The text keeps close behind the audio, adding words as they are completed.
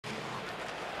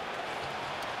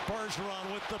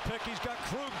Bergeron with the pick. He's got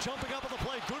Krug jumping up on the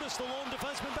play. Gudas, the lone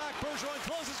defenseman, back. Bergeron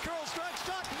closes, curl, stretch,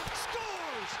 shot,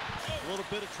 scores! A little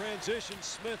bit of transition.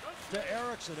 Smith to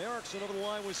Eriksson. Eriksson over the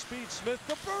line with speed. Smith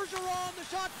to Bergeron. The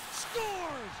shot,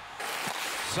 scores!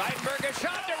 Seidenberg, a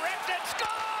shot directed, score!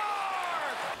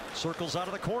 Circles out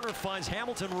of the corner, finds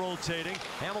Hamilton rotating.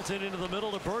 Hamilton into the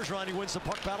middle to Bergeron. He wins the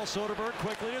puck battle. Soderberg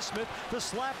quickly to Smith. The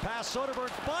slap pass. Soderberg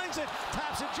finds it,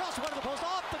 taps it just wide of the post,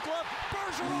 off the glove.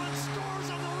 Bergeron scores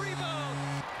on the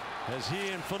rebound. As he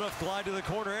and Phaneuf glide to the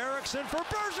corner. Eriksson for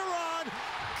Bergeron.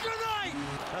 Good night.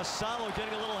 Asano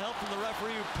getting a little help from the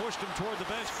referee who pushed him toward the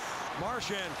bench.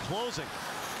 Marchand closing.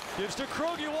 Gives to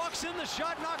Krug. He walks in. The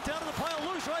shot knocked out of the pile.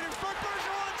 Loose right in front.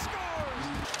 Bergeron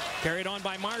scores. Carried on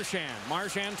by Marchand.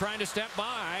 Marchand trying to step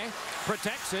by.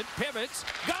 Protects it. Pivots.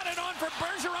 Got it on for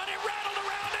Bergeron. It rattled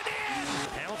around and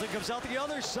in. Hamilton comes out the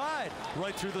other side.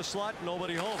 Right through the slot.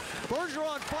 Nobody home.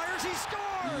 Bergeron fires. He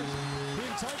scores.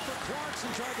 Being tight for Clarkson.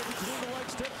 Tried to between the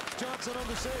legs. Tip. Johnson on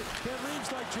the save. Van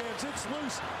Riemsdyk jams. It's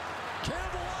loose.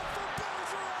 Campbell up for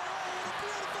Bergeron. Oh, what a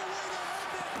beautiful way to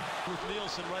end it. With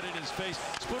Nielsen right in his face.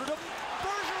 Split it up.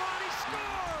 Bergeron. He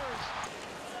scores.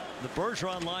 The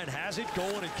Bergeron line has it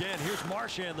going again. Here's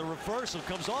Marchand. The reversal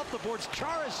comes off the boards.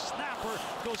 Chara's snapper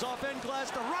goes off end glass.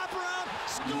 The wraparound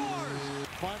scores.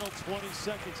 Final 20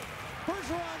 seconds.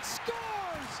 Bergeron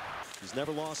scores. He's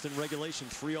never lost in regulation.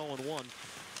 3-0-1.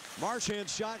 Marchand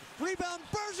shot. Rebound.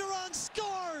 Bergeron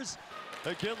scores.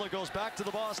 Iginla goes back to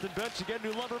the Boston bench to get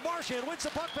new lumber. Marchand wins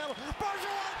the puck battle.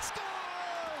 Bergeron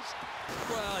scores.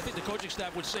 Well, I think the coaching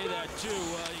staff would say that too.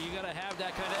 You got to have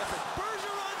that kind of effort.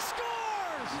 Bergeron scores.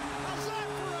 How's that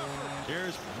for effort?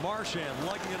 Here's Marchand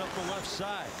lugging it up the left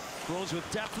side. Throws with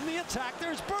depth in the attack.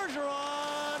 There's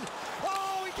Bergeron.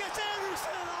 Oh, he gets Anderson.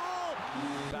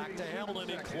 Oh. Back to Hamilton.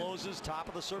 He closes. Top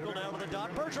of the circle down to the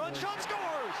dot. Bergeron shot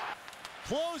scores.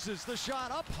 Closes the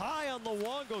shot up high on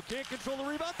Luongo. Can't control the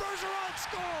rebound. Bergeron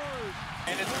scores.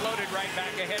 And it's floated right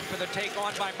back ahead for the take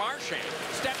on by Marchand.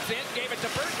 Steps in, gave it to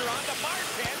Bergeron, to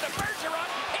Marchand, to Bergeron.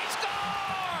 He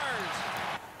scores!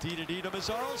 D to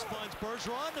Mazzaros finds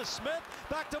Bergeron to Smith.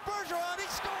 Back to Bergeron. He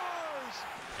scores.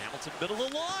 Hamilton middle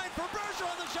of the line for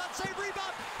Bergeron. The shot save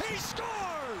rebound. He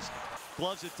scores.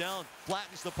 Gloves it down.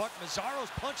 Flattens the puck. Mazzaros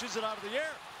punches it out of the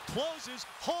air. Closes.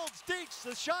 Holds. Dinks.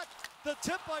 The shot. The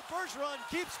tip by Bergeron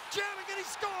keeps jamming and he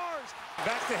scores.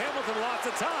 Back to Hamilton, lots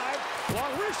of time. Long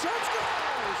wrist shot,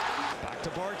 scores. Back to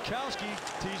Bartkowski,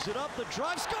 tees it up, the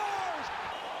drive, scores.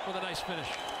 With a nice finish.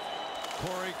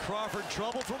 Corey Crawford,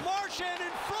 trouble for Marchand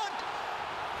in front.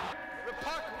 The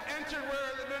puck entered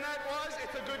where the net was.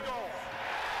 It's a good goal.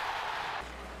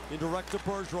 Indirect to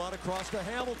Bergeron, across to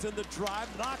Hamilton. The drive,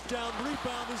 knockdown,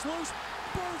 rebound is loose.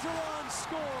 Bergeron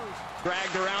scores.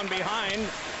 Dragged around behind.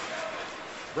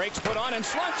 Brakes put on and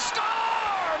slung, score!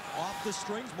 Off the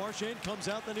strings, Marchand comes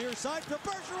out the near side to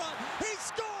Bergeron. He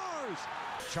scores!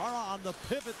 Chara on the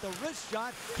pivot, the wrist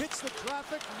shot, hits the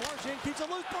traffic. Marchand keeps it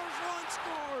loose. Bergeron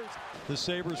scores! The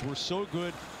Sabres were so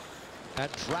good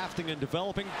at drafting and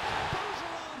developing.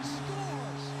 Bergeron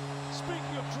scores!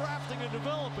 Speaking of drafting and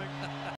developing,